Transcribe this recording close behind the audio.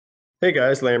Hey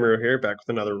guys, Lamarzy here, back with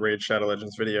another Raid Shadow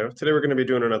Legends video. Today we're going to be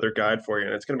doing another guide for you,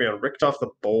 and it's going to be on Richtoff the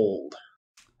Bold.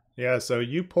 Yeah, so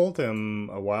you pulled him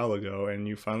a while ago and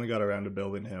you finally got around to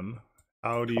building him.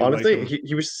 How do you like Honestly, him?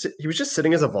 he was just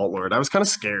sitting as a Vault Lord. I was kind of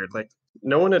scared, like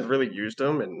no one had really used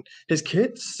him, and his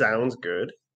kit sounds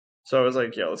good. So I was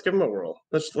like, yeah, let's give him a whirl.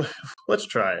 Let's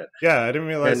try it. Yeah, I didn't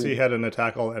realize he And had an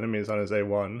attack all enemies on his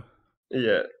A1.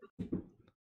 yeah,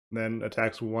 Then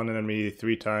attacks one enemy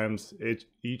 3 times.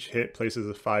 Each hit places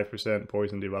a 5%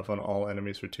 poison debuff on all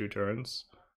enemies for 2 turns.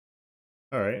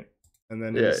 Alright. And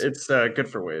then yeah, his it's good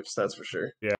for waves, that's for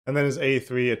sure. and then his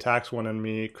A3 attacks one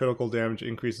enemy. Critical damage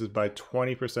increases by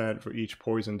 20% for each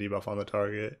poison debuff on the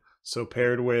target. So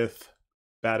paired with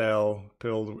Battle,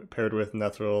 paired with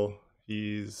Nethril,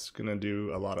 he's gonna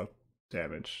do a lot of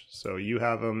damage. So you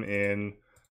have him in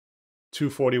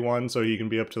 241, so he can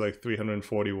be up to like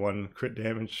 341 crit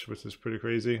damage, which is pretty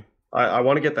crazy. I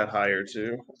want to get that higher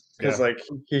too, because Yeah. like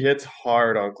he hits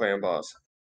hard on Clan Boss,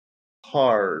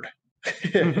 hard.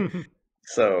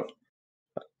 So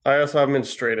I also have him in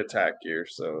straight attack gear,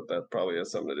 so that probably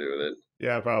has something to do with it.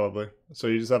 Yeah, probably. So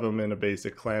you just have him in a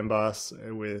basic clan boss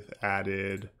with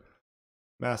added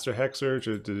Master Hexer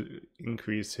to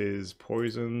increase his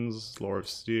poisons, Lore of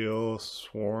Steel,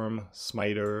 Swarm,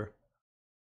 Smiter.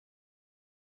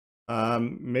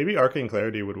 Maybe Arcane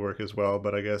Clarity would work as well,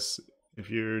 but I guess if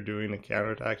you're doing a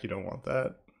counterattack, you don't want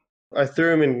that. I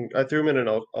threw him in an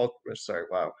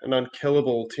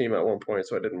unkillable team at one point,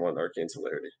 so I didn't want Arcane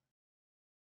Celerity.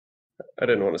 I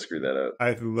didn't want to screw that up.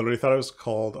 I literally thought it was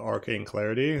called Arcane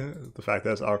Clarity. The fact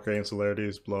that it's Arcane Celerity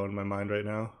is blowing my mind right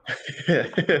now.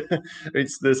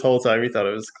 It's this whole time you thought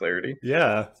it was Clarity.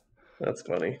 Yeah. That's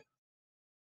funny.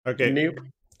 Okay, Nope.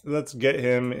 let's get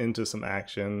him into some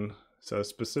action. So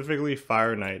specifically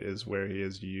Fire Knight is where he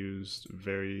is used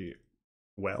very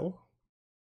well.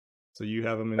 So you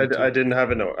have him into... I didn't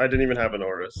even have an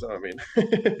aura, so I mean.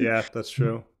 Yeah, that's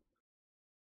true.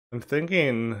 I'm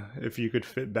thinking if you could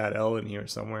fit Bad L in here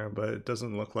somewhere, but it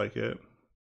doesn't look like it.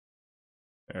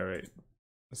 Alright,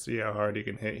 let's see how hard he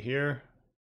can hit here.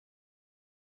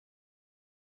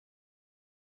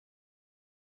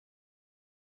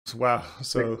 Wow,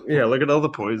 so... Yeah, look at all the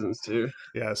poisons too.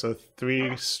 Yeah, so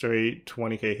 3 straight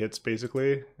 20k hits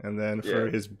basically, and then for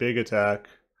Yeah. his big attack...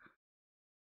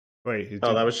 Wait, he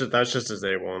Oh, did... that's just his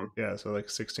A1. Yeah, so like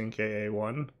 16k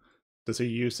A1. Does he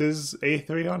use his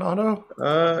A3 on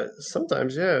auto?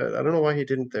 Sometimes, yeah. I don't know why he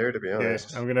didn't there, to be Yeah,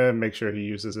 honest. I'm gonna make sure he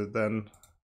uses it then.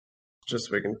 Just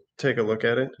so we can take a look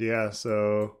at it. Yeah,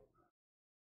 so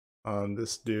on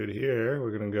this dude here,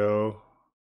 we're gonna go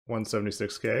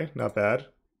 176k. Not bad.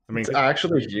 I mean, It's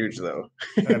actually huge, though.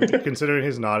 considering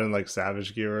he's not in like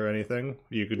Savage gear or anything,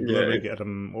 you could Yeah. literally get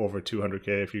him over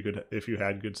 200k if you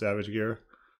had good Savage gear.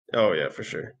 Oh yeah, for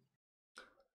sure.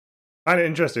 Kind of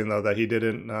interesting though that he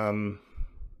didn't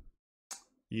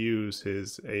use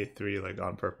his A3 like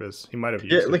on purpose. He might have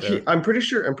Yeah, used it like there. I'm pretty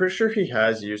sure he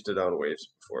has used it on waves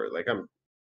before. Like I'm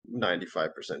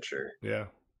 95% sure. Yeah.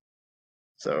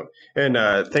 So, and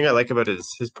thing I like about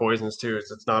his poisons too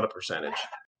is it's not a percentage.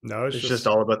 No, it's It's just just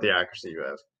all about the accuracy you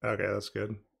have. okay. That's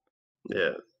good.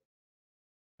 Yeah.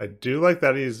 I do like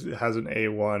that he has an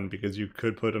A1 because you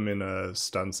could put him in a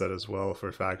stun set as well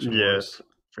for faction wars. Yes,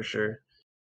 for sure.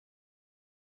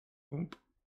 Oop.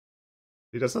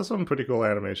 He does have some pretty cool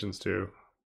animations too.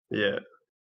 Yeah.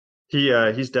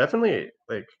 He's definitely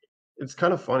like it's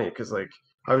kind of funny because like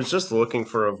I was just looking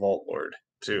for a Vault Lord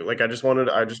too. Like I just wanted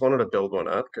to build one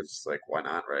up because like why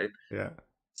not, right? Yeah.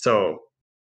 So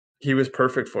he was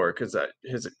perfect for it because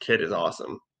his kit is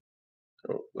awesome.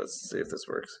 Oh, let's see if this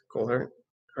works. Cool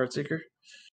Heartseeker.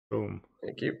 Boom.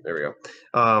 Thank you. There we go.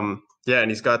 Yeah, and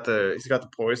he's got the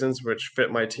poisons which fit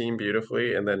my team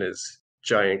beautifully, and then his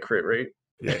giant crit rate.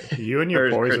 Yeah, you and your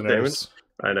Or his crit damage. poisoners.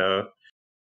 I know.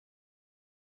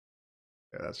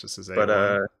 Yeah, that's just his But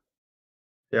A1.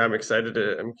 yeah, I'm excited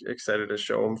to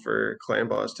show him for Clan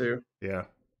Boss too. Yeah.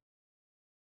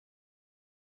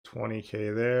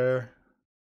 20k there.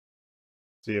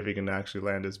 See if he can actually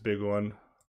land his big one.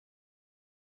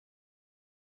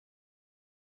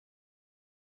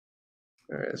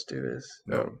 All right, let's do this.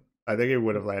 No, I think he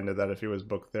would have landed that if he was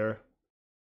booked there.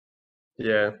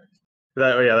 Yeah.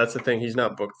 Yeah, that's the thing. He's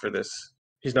not booked for this.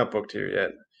 He's not booked here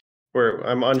yet. Where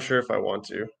I'm unsure if I want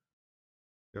to.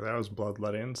 Yeah, that was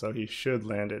bloodletting, so he should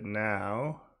land it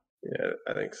now. Yeah,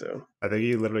 I think so. I think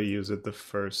he literally used it the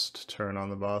first turn on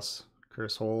the boss.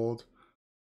 Curse hold.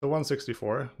 So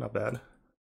 164, not bad.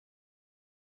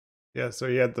 Yeah, so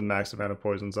he had the max amount of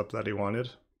poisons up that he wanted.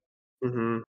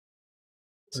 Mm-hmm.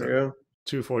 So There you go.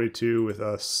 242 with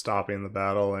us stopping the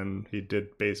battle, and he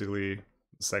did basically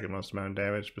second most amount of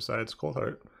damage besides Cold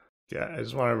Heart. Yeah, I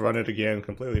just want to run it again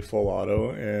completely full auto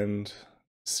and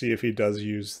see if he does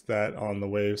use that on the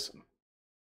waves.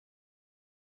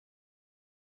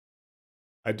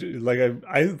 I do, like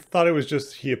I thought it was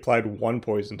just he applied one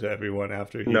poison to everyone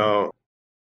after he. No,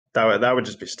 that would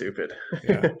just be stupid.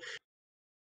 Yeah.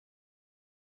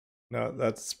 No,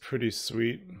 that's pretty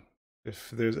sweet.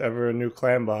 If there's ever a new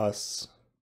clan boss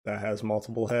that has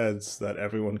multiple heads that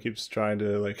everyone keeps trying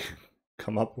to like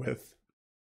come up with.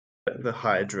 The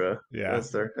Hydra, Yeah.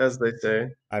 as they say.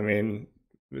 I mean,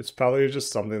 it's probably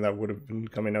just something that would have been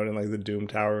coming out in like the Doom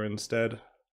Tower instead.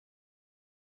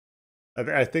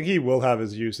 I think he will have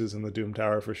his uses in the Doom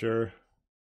Tower for sure.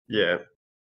 Yeah.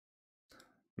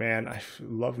 Man, I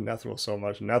love Nethril so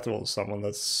much. Nethril is someone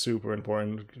that's super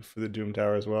important for the Doom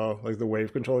Tower as well. Like the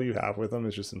wave control you have with him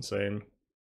is just insane.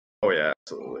 Oh yeah,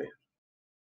 absolutely.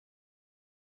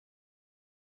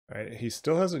 All right, he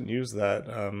still hasn't used that.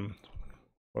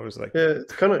 What was it, like? Yeah,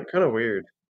 it's kind of weird.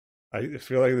 I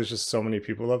feel like there's just so many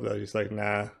people up that he's like,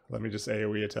 nah, let me just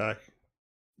AoE attack.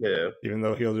 Yeah. Even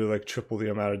though he'll do like triple the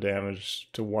amount of damage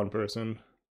to one person.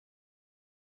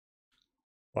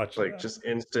 Watch Like just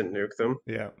instant nuke them.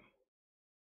 Yeah.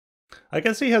 I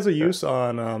guess he has a use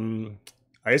on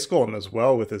Ice Golem as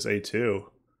well with his A2.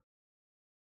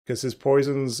 Because his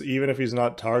poisons, even if he's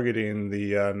not targeting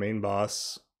the main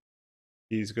boss,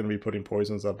 he's going to be putting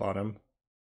poisons up on him.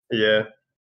 Yeah.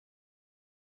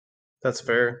 That's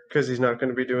fair, because he's not going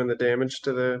to be doing the damage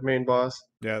to the main boss.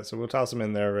 Yeah, so we'll toss him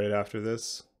in there right after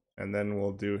this, and then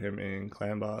we'll do him in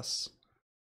Clan Boss.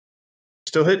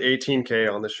 Still hit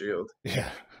 18k on the shield. Yeah,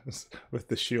 with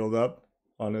the shield up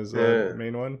on his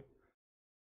main one.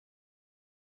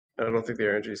 I don't think the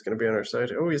RNG is going to be on our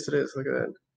side. Oh, yes, it is. Look at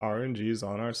that. RNG's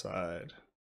on our side.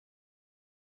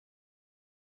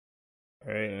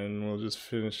 All right, and we'll just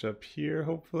finish up here,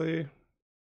 hopefully.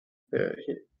 Yeah,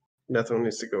 Nethril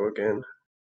needs to go again.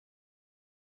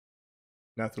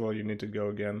 Nethril, you need to go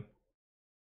again.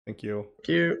 Thank you. Thank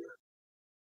you.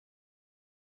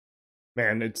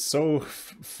 Man, it's so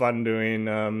fun doing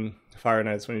Fire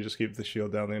Knights when you just keep the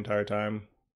shield down the entire time.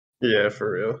 Yeah, for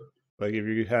real. Like if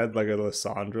you had like a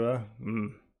Lysandra,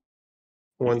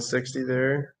 160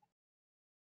 there.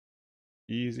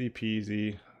 Easy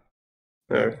peasy.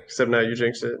 Except now you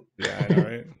jinxed it. Yeah, I know,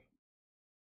 right?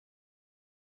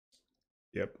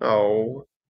 Yep. Oh.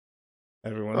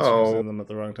 Everyone's using them at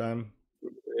the wrong time.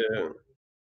 Yeah.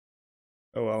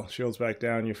 Oh well, shield's back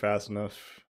down, you're fast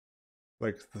enough.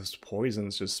 Like those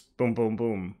poisons just boom, boom,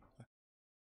 boom.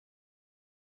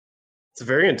 It's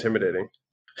very intimidating.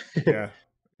 Yeah.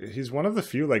 He's one of the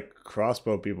few like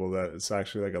crossbow people that it's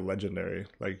actually like a legendary.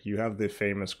 Like you have the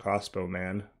famous crossbow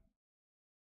man.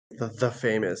 The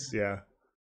famous. Yeah.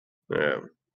 Yeah.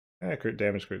 Yeah, crit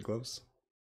damage, crit gloves.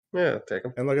 Yeah, take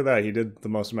him. And look at that, he did the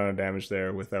most amount of damage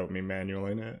there without me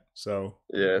manualing it. So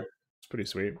yeah, it's pretty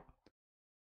sweet.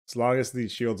 As long as the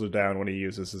shields are down when he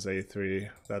uses his A3,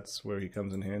 that's where he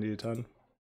comes in handy a ton.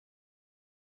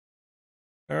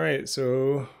 Alright,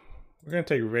 so we're going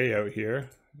to take Ray out here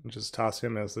and just toss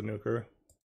him as the nuker.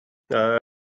 I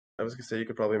was going to say you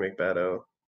could probably make Bad O.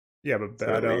 Yeah, but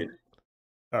Bad O...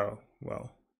 Oh,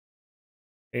 well.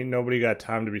 Ain't nobody got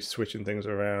time to be switching things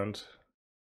around.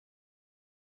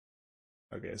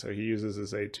 Okay, so he uses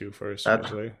his A2 first,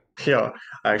 usually. Yeah,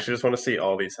 I actually just want to see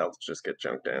all these healths just get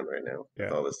junked down right now. Yeah.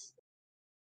 With all this.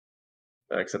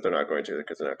 Except they're not going to,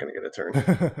 because they're not going to get a turn.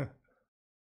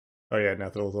 Oh yeah,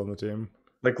 Nethril's on the team.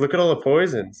 Like, look at all the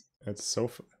poisons. It's so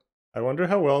I wonder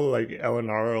how well, like,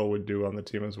 Elanaro would do on the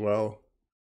team as well.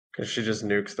 Because she just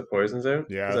nukes the poisons out?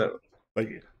 Yeah.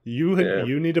 Like,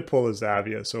 you need to pull a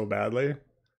Xavia so badly.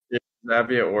 Yeah,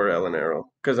 Xavia or Elanaro.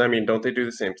 Because, I mean, don't they do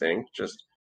the same thing? Just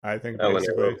I think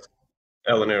basically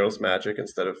Elanaro's magic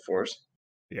instead of force.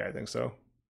 Yeah, I think so.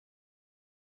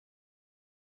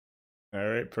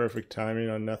 Alright, perfect timing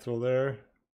on Nethril there.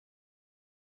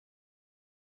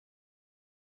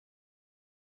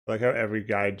 I like how every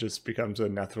guide just becomes a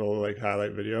Nethril like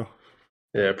highlight video.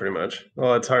 Yeah, pretty much.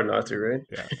 Well, it's hard not to, right?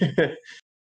 Yeah.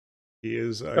 He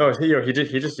is.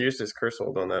 He just used his curse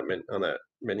hold on that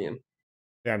minion.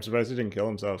 Yeah, I'm surprised he didn't kill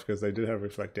himself because they did have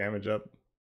reflect damage up.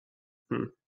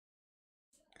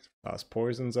 Lost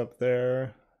poisons up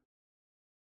there.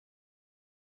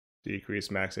 Decrease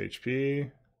max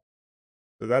HP.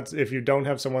 So that's if you don't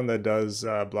have someone that does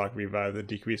block revive, the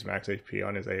decrease max HP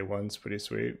on his A1's pretty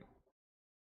sweet.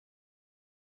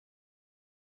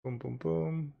 Boom, boom,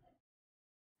 boom.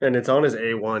 And it's on his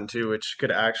A1 too, which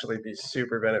could actually be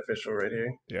super beneficial right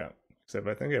here. Yeah, except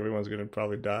I think everyone's gonna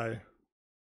probably die.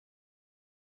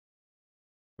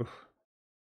 Oof.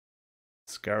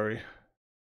 Scary.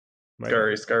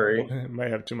 Scurry.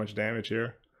 Might have too much damage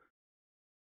here.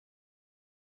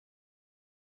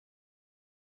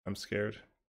 I'm scared.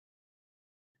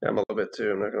 Yeah, I'm a little bit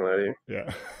too, I'm not gonna lie to you.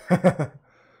 Yeah.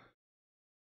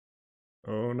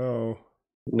 Oh no.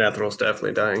 Nethral's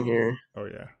definitely dying here. Oh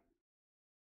yeah.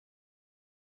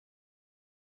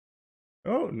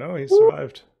 Oh no, he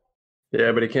survived.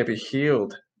 Yeah, but he can't be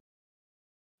healed.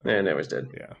 And now he's dead.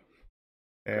 Yeah.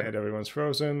 And everyone's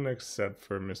frozen except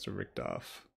for Mr.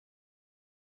 Richtoff.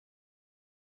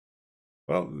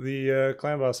 Well, the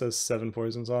clan boss has 7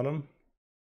 poisons on him.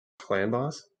 Clan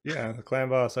boss? Yeah, the clan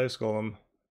boss Ice Golem.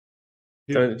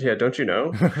 Don't you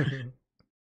know?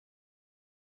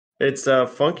 It's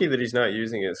funky that he's not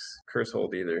using his curse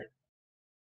hold either.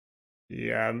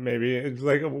 Yeah, maybe. It's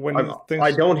like when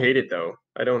I don't hate it though.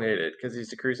 I don't hate it because he's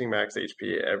decreasing max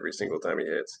HP every single time he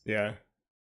hits. Yeah.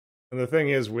 And the thing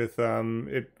is with there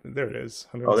it is.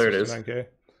 Oh, there it is.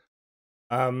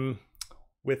 169k.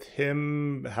 With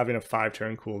him having a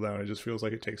 5-turn cooldown, it just feels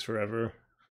like it takes forever.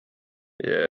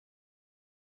 Yeah.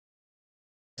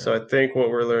 So I think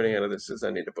what we're learning out of this is I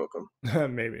need to book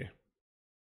him. Maybe.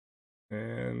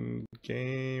 And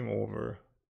game over.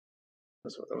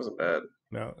 That wasn't bad.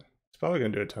 No, it's probably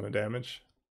going to do a ton of damage.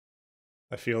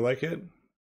 I feel like it.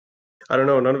 I don't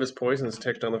know. None of his poisons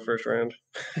ticked on the first round.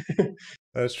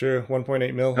 That's true.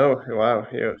 1.8 mil. Oh, wow.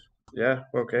 Yeah.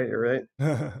 Okay, you're right.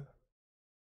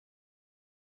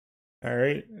 All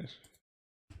right.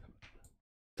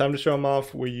 Time to show him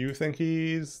off where you think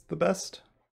he's the best.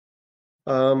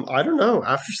 I don't know.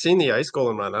 After seeing the Ice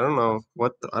Golem run, I don't know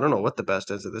what the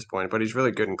best is at this point, but he's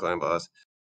really good in Clan Boss.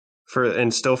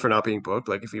 And still for not being booked,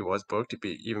 like if he was booked, it'd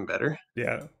be even better.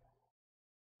 Yeah.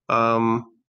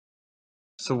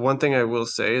 So one thing I will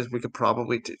say is we could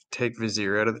probably take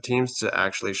Vizier out of the teams to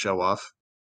actually show off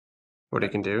what he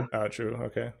can do. Oh, true.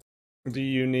 Okay. Do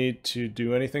you need to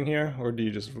do anything here, or do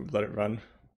you just let it run?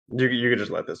 You could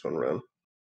just let this one run.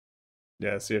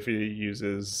 Yeah, see if he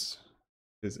uses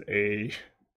his A3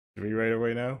 right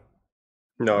away now.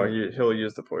 No, he'll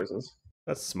use the poisons.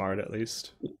 That's smart, at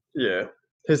least. Yeah.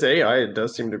 His AI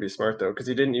does seem to be smart, though, because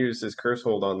he didn't use his curse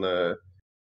hold on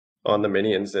the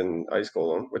minions in Ice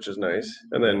Golem, which is nice.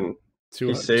 And then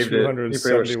he saved it. He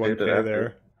pretty much saved it after.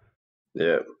 There.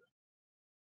 Yeah.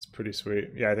 It's pretty sweet.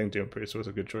 Yeah, I think Doom Priest was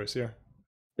a good choice here.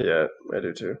 Yeah, I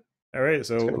do too. All right,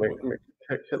 so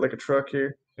hit like a truck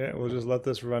here. Yeah, we'll just let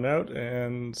this run out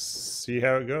and see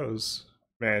how it goes.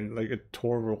 Man, like a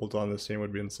Tor rolled on this team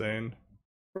would be insane.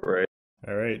 Right.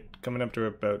 All right, coming up to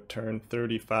about turn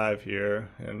 35 here,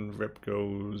 and rip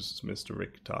goes Mr.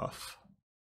 Richtoff.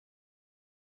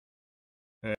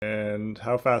 And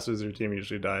how fast does your team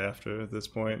usually die after this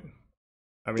point?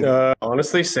 I mean,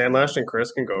 honestly, Sandlash and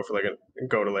Chris can go for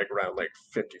go to around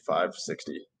 55,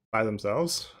 60 by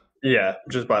themselves. Yeah,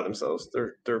 just by themselves.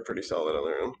 They're pretty solid on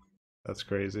their own. That's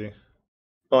crazy.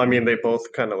 Well, I mean, they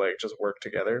both kind of just work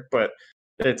together, but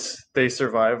they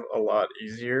survive a lot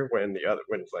easier when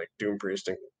Doom Priest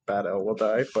and Bad L will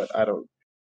die. But I don't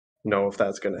know if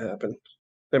that's gonna happen.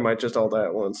 They might just all die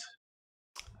at once.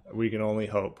 We can only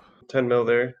hope. 10 mil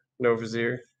there, no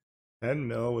Vizier. 10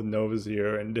 mil with no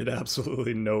Vizier and did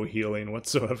absolutely no healing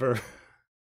whatsoever.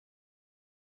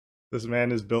 This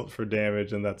man is built for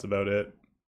damage, and that's about it.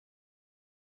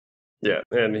 Yeah,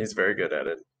 and he's very good at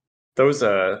it. Those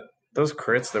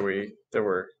crits that we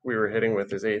were hitting with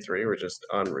his A3 were just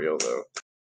unreal, though.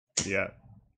 Yeah.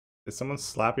 Is someone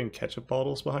slapping ketchup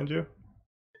bottles behind you?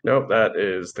 Nope, that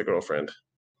is the girlfriend.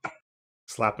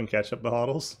 Slapping ketchup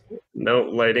bottles? No,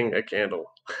 lighting a candle.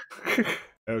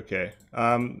 Okay.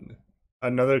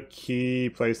 Another key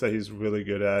place that he's really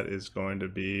good at is going to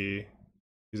be,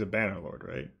 he's a Bannerlord,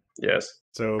 right? Yes.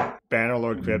 So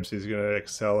Bannerlord Crypts, he's going to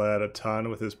excel at a ton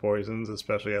with his poisons,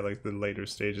 especially at the later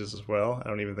stages as well. I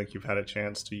don't even think you've had a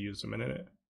chance to use them in it.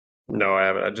 No, I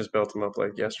haven't. I just built him up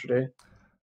yesterday.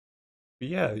 But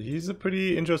yeah, he's a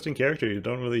pretty interesting character. You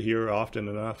don't really hear often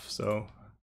enough. So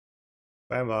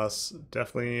Clan Boss,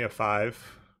 definitely a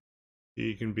 5.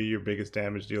 He can be your biggest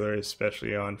damage dealer,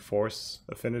 especially on Force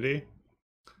affinity.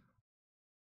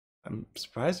 I'm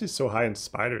surprised he's so high in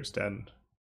Spider's Den.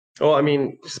 Well, I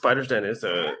mean, Spider's Den is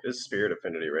Spirit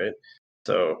affinity, right?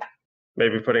 So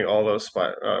maybe putting all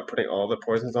the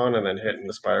poisons on and then hitting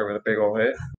the Spider with a big ol'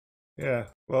 hit. Yeah,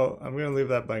 well, I'm gonna leave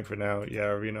that blank for now. Yeah,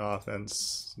 arena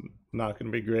offense not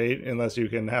gonna be great unless you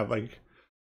can have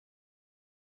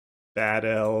Bad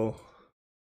L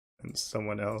and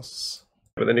someone else.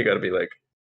 But then you got to be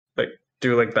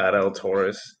do Bad L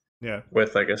Taurus. Yeah.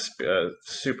 With a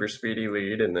super speedy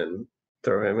lead and then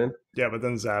throw him in. Yeah, but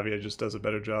then Xavia just does a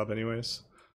better job anyways.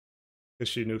 Because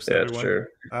she nukes everyone. That's true.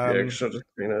 Yeah, she'll just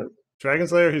clean up. Dragon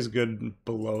Slayer, he's good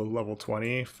below level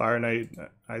 20. Fire Knight,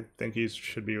 I think he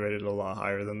should be rated a lot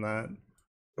higher than that.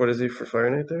 What is he for Fire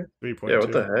Knight there? 3.2. Yeah,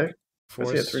 what the heck?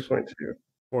 What's he at Force 3.2?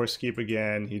 Force Keep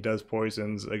again. He does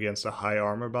poisons against a high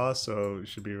armor boss, so he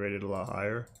should be rated a lot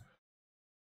higher.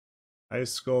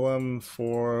 Ice Golem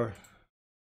for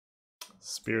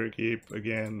Spirit Keep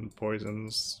again,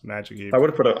 poisons, Magic Keep.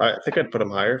 I think I'd put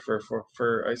him higher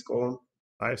for Ice Golem.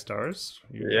 5 stars.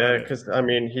 Yeah, because I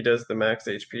mean he does the max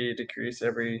HP decrease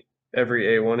every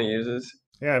A1 he uses.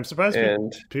 Yeah, I'm surprised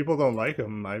and people don't like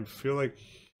him. I feel like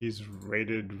he's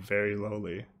rated very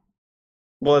lowly.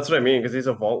 Well, that's what I mean, because he's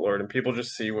a Vault Lord, and people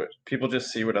just see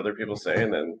what other people say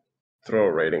and then throw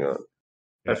a rating on.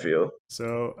 Yeah. I feel.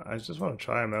 So I just want to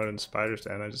try him out in Spider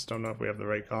Stand. I just don't know if we have the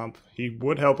right comp. He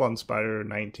would help on Spider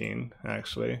 19,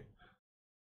 actually.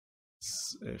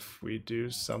 If we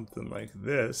do something like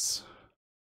this.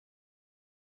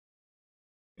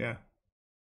 Yeah.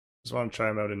 Just want to try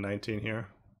him out in 19 here.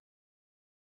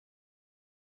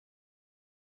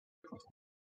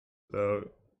 So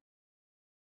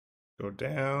go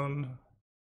down.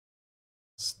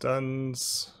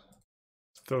 Stuns.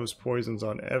 Throws poisons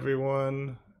on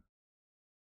everyone.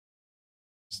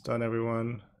 Stun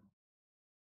everyone.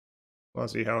 I'll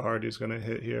see how hard he's going to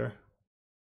hit here.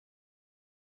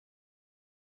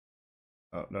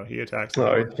 Oh, no, he attacks.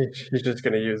 Oh, he's just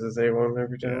going to use his A1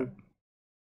 every time. Yeah.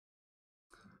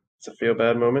 It's a feel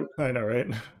bad moment. I know, right?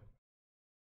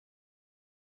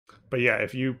 But yeah,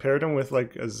 if you paired him with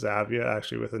like a Zavia,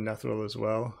 actually with a Nethril as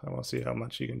well, I want to see how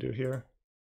much he can do here.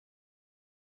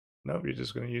 Nope, you're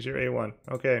just going to use your A1.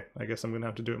 Okay, I guess I'm going to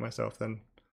have to do it myself then.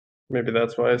 Maybe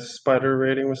that's why his Spider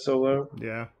rating was so low.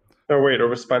 Yeah. Oh wait, or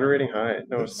was Spider rating high?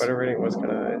 No, Spider rating was kind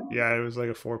of high. Yeah, it was like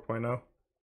a 4.0.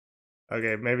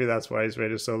 Okay, maybe that's why he's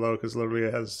rated so low, because literally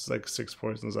it has like 6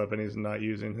 poisons up and he's not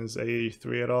using his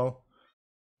A3 at all.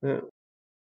 Yeah.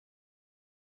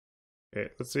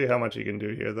 Okay, let's see how much he can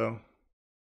do here, though.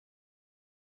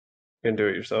 You can do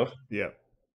it yourself? Yeah.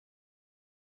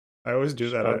 I always do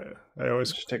that. I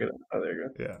always just take it. Oh, there you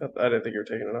go. Yeah. I didn't think you were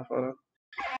taking it off auto.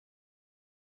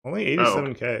 Only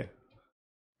 87k.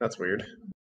 That's weird.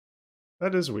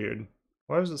 That is weird.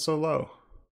 Why is it so low?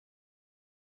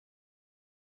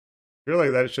 I feel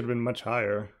like that should have been much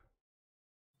higher.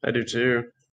 I do too.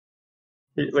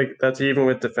 Like, that's even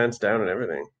with defense down and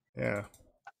everything. Yeah.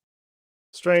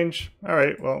 Strange.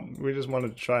 Alright, well, we just wanted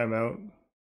to try him out.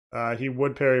 He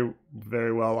would parry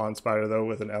very well on Spider, though,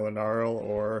 with an Elenarl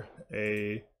or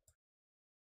a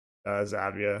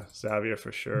Zavia. Zavia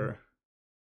for sure.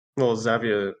 Well,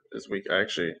 Zavia is weak,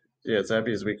 actually. Yeah,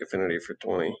 Zavia is weak affinity for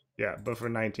 20. Yeah, but for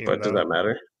 19, But does that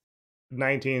matter?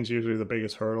 19 is usually the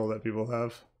biggest hurdle that people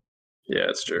have. Yeah,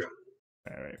 it's true.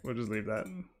 Alright, we'll just leave that.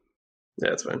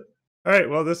 Yeah, it's fine.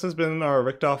 Alright, well, this has been our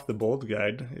Richtoff the Bold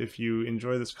guide. If you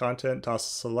enjoy this content, toss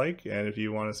us a like, and if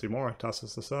you want to see more, toss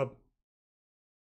us a sub.